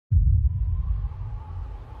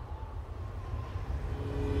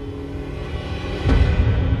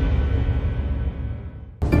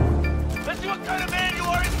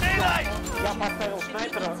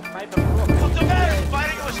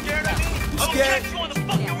gang.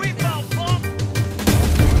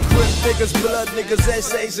 Niggas, blood niggas,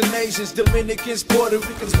 essays and Asians, Dominicans, Puerto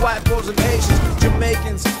Ricans, white boys and Asians,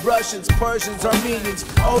 Jamaicans, Russians, Persians, Armenians.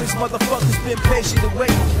 All these motherfuckers been patient to wait.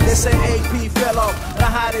 They say AP fell off, now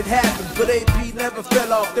how it happened, but AP never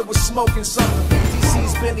fell off. They was smoking something.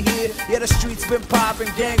 BTC's been here, yeah, the streets been popping.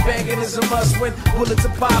 Gang banging is a must when bullets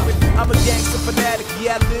are popping. I'm a gangster fanatic,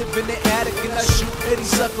 yeah, I live in the attic and I shoot any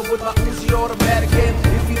sucker with my Uzi automatic. And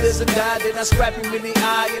if he doesn't die, then I scrap him in the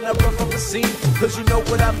eye and I run from the scene, cause you know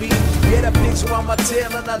what I mean. Yeah, that picture on my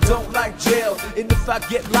tail and I don't like jail. And if I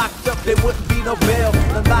get locked up, there wouldn't be no bail.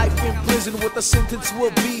 The life in prison, what the sentence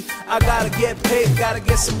will be. I gotta get paid, gotta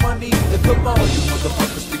get some money. Come on, you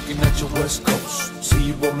motherfuckers thinking that you're West Coast. See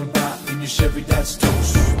you rolling by in your Chevy, that's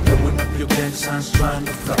toast. Blowing up your gang signs, trying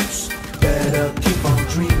to floss. Better keep on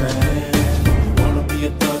dreaming. You wanna be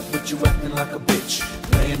a thug, but you acting like a bitch.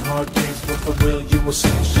 Playing hard games, but for real you a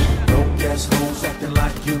snitch. No gas hoes acting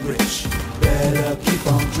like you rich. Better keep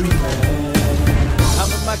on dreaming.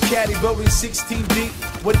 I'm in my caddy rolling 16 deep,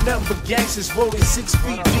 with nothing but gangsters rolling 6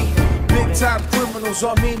 feet deep. Big time criminals,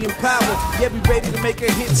 Armenian power. Yeah, we ready to make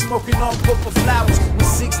a hit, smoking on purple flowers. With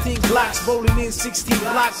 16 Glocks, rolling in 16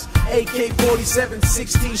 blocks. AK-47,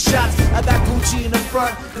 16 shots. I got Gucci in the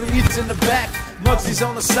front, Louis in the back. Mugsy's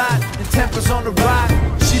on the side, and Tempers on the ride.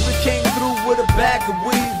 She came through with a bag of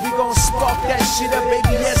weed. We gon' spark that shit up,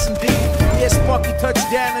 baby, yes indeed. Yeah, Sparky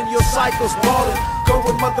touchdown and your cycle's ballin'.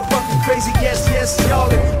 Going motherfucking crazy, yes, yes,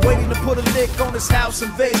 y'allin'. Waiting to put a lick on this house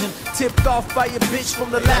invasion. Tipped off by your bitch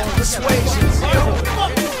from the Latin persuasion.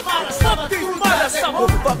 Well,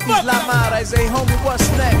 fuck these lamadas, hey homie, what's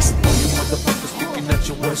next? You motherfuckers thinking that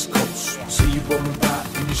you're West Coast. See you rolling by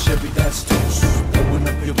in your Chevy, that's toast. Blowing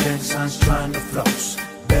up your gang signs, trying to floss.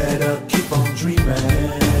 Better keep on dreaming.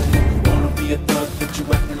 You wanna be a thug, but you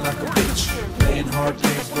acting like a bitch. Playing hard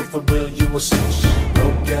games, but for real you a snitch.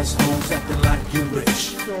 Broke ass hoes acting like you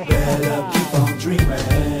rich. Better keep on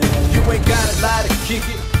dreaming. You ain't gotta lie to kick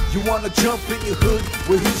it. You wanna jump in your hood?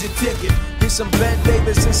 Well, here's your ticket. Here's some Ben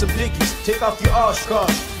Davis and some Dickies. Take off your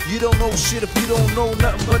Oshkosh. You don't know shit if you don't know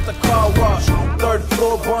nothing but the car wash. 3rd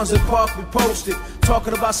floor, Barnes and Park, we posted.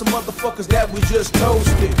 Talking about some motherfuckers that we just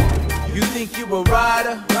toasted. You think you a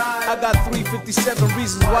rider? I got 357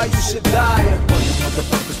 reasons why you should die. All you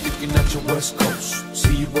motherfuckers thinking that you're West Coast.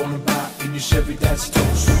 See you rolling by in your Chevy, that's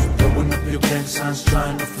toast. Blowing up your gang signs,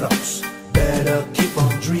 trying to floss. Better keep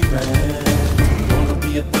on dreaming. You wanna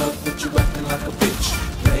be a thug, but you acting like a bitch.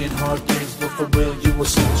 Playing hard games, but for real you a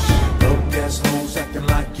snitch. Broke ass hoes acting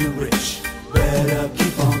like you rich. Better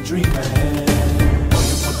keep on dreaming. All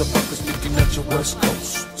you motherfuckers thinking that you're West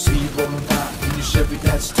Coast. See you rolling by in your Chevy,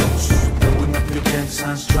 that's toast. Blowing up your gang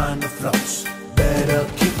signs, trying to floss. Better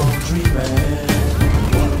keep on dreaming.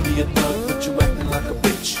 You wanna be a thug, but you acting like a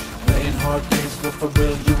bitch. Playing hard games, but for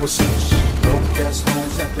real you a snitch. Broke ass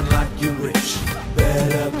hoes acting like you rich.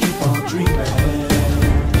 Better keep on dreaming.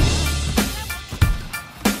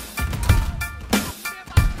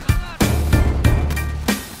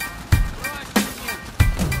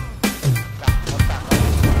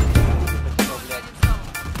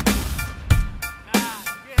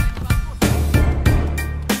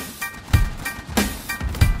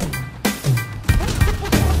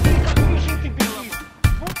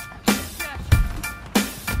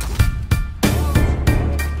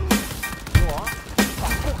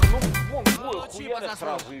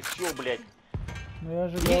 Сразу и все, блядь. Ну я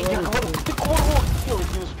же Я говорю, говорю, ты кувырок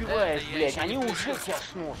делать не успеваешь, блядь. Они уже тебя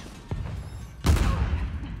сносят.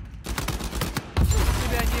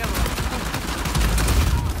 Тебя не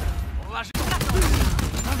было.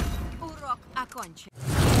 Урок окончен.